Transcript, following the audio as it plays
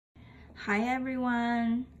Hi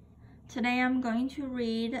everyone! Today I'm going to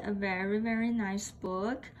read a very nice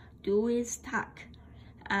book, Do Is Talk.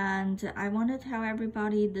 And I want to tell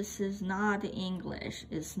everybody this is not English.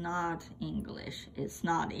 It's not English. It's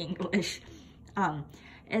not English. I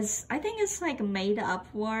think it's like made up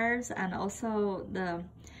words, and also the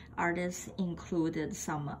artist included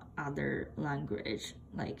some other language,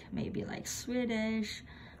 like maybe like Swedish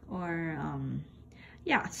or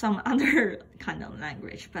yeah, some other kind of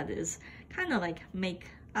language, but it's kind of like make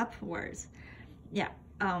up words. Yeah,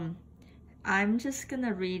 I'm just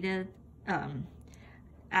gonna read it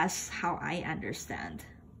as how I understand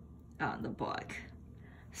the book.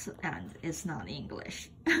 So, and it's not English.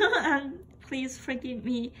 And please forgive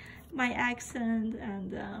me my accent,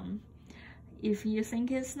 and if you think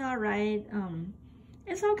it's not right,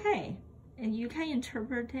 it's okay. And you can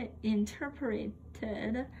interpret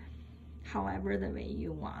it however the way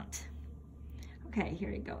you want. Okay,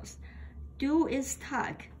 here it goes. Do Is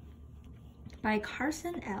Talk by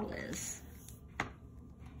Carson Ellis.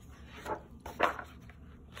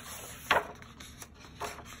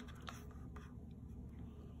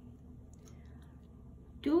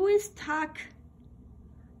 Do Is Talk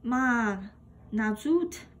ma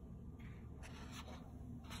nazut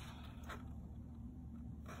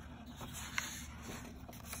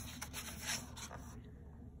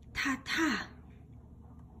ta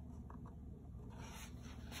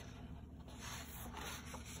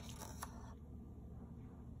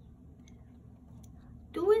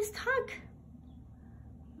Do Is Talk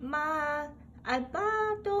ma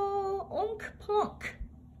albado onk plonk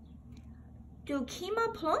Du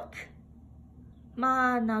kima plonk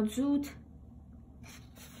ma nazut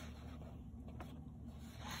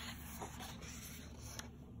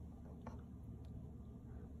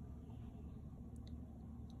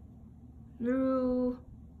Ru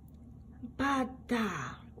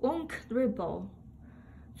bada onk dribble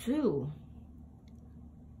zu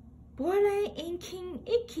Bole inking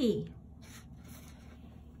iki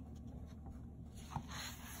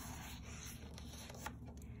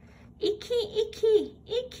Iki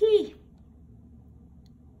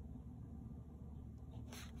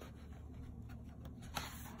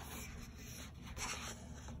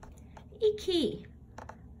Iki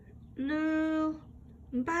Lu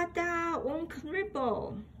bada onk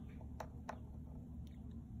dribble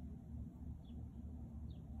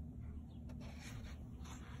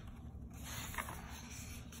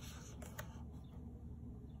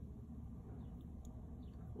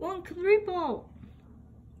Onk dribble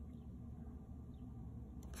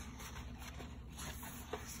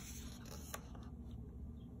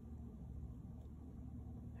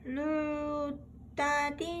Lu da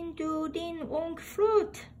din du din onk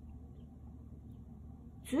fruit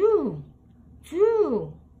Zu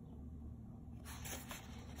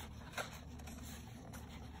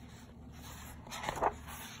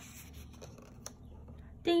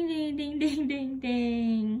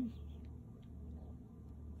Ding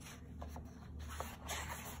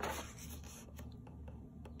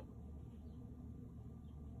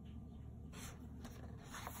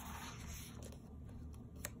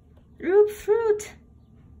Root fruit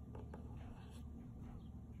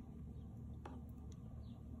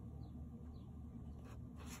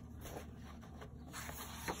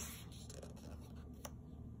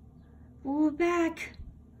Rubak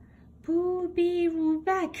Booby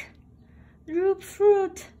Rubak Root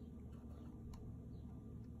fruit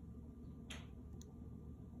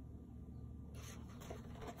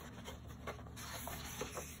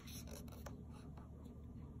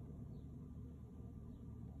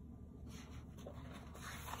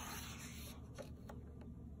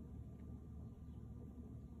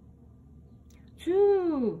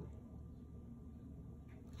Two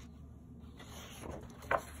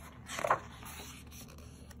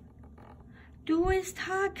Do Is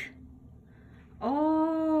Talk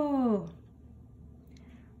Oh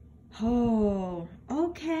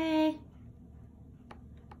okay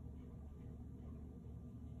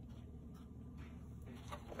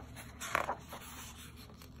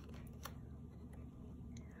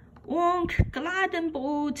Onk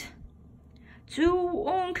gladenboot Zu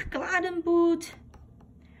onk gladenboot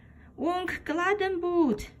Onk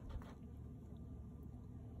gladenboot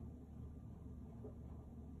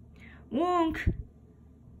Wonk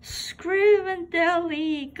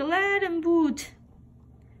Scrivendeli gladenboot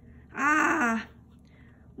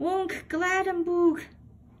Wonk gladenboek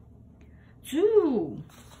Zu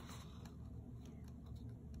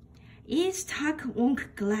Is Talk onk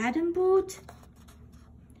gladenboot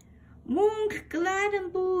Wonk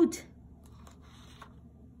gladenboot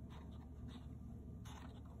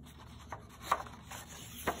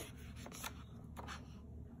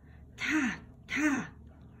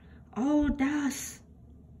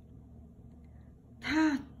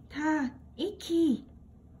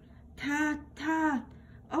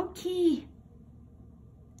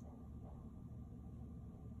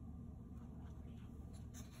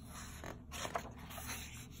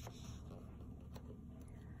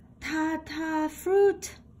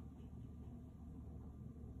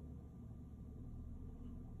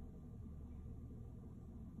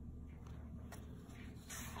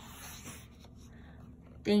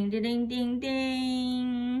Ding, ding, ding, ding,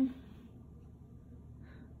 ding.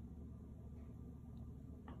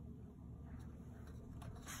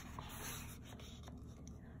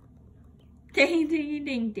 Ding, ding,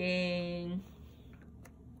 ding, ding.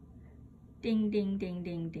 Ding, ding, ding,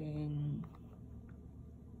 ding, ding.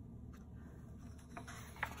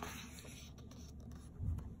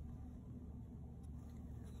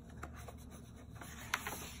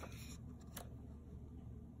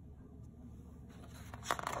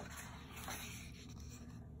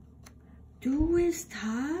 Do is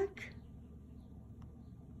talk.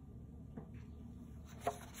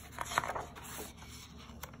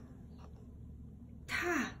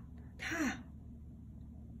 Ta, ta.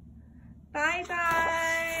 Bye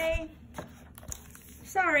bye.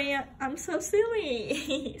 Sorry, I'm so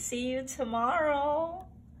silly. See you tomorrow.